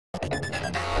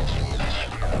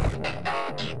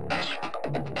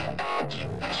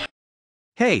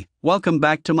Hey, welcome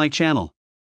back to my channel.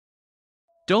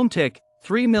 Dometic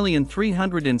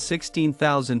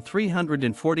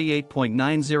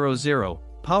 3,316,348.900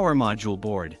 Power Module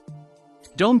Board.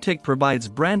 Dometic provides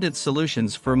branded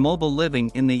solutions for mobile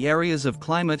living in the areas of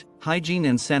climate, hygiene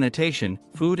and sanitation,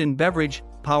 food and beverage,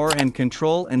 power and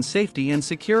control, and safety and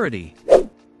security.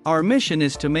 Our mission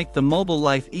is to make the mobile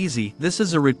life easy. This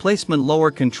is a replacement lower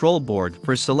control board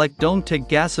for select Dometic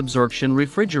gas absorption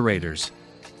refrigerators.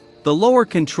 The lower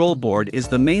control board is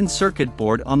the main circuit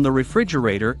board on the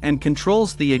refrigerator and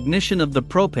controls the ignition of the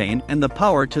propane and the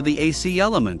power to the AC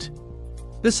element.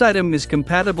 This item is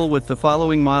compatible with the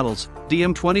following models: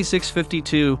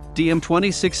 DM2652,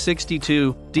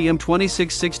 DM2662,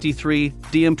 DM2663,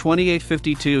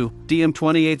 DM2852,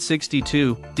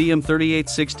 DM2862,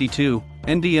 DM3862,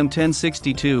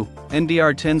 NDM1062,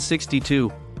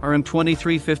 NDR1062,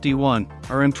 RM2351,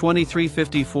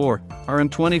 RM2354,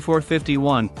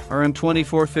 RM2451,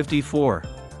 RM2454,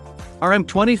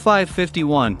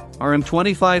 RM2551,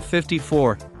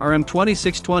 RM2554,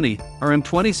 RM2620,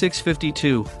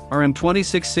 RM2652,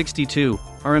 RM2662,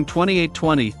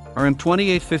 RM2820,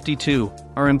 RM2852,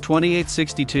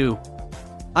 RM2862.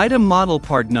 Item model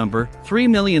part number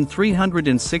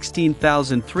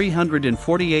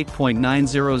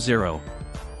 3,316,348.900.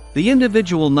 The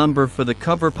individual number for the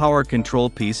cover power control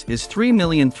piece is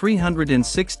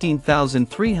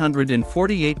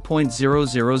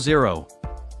 3,316,348.000.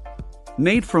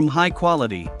 Made from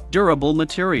high-quality, durable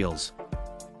materials.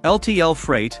 LTL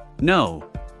freight, no.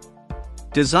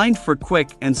 Designed for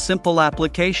quick and simple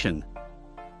application.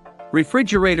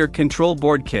 Refrigerator control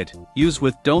board kit, used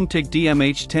with Dometic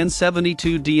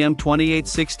DMH1072,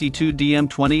 DM2862,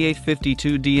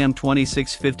 DM2852,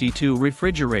 DM2652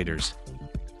 refrigerators.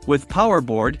 With power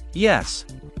board, yes.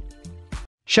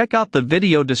 Check out the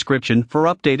video description for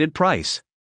updated price.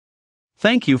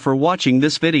 Thank you for watching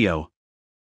this video.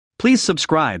 Please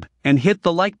subscribe and hit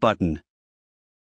the like button.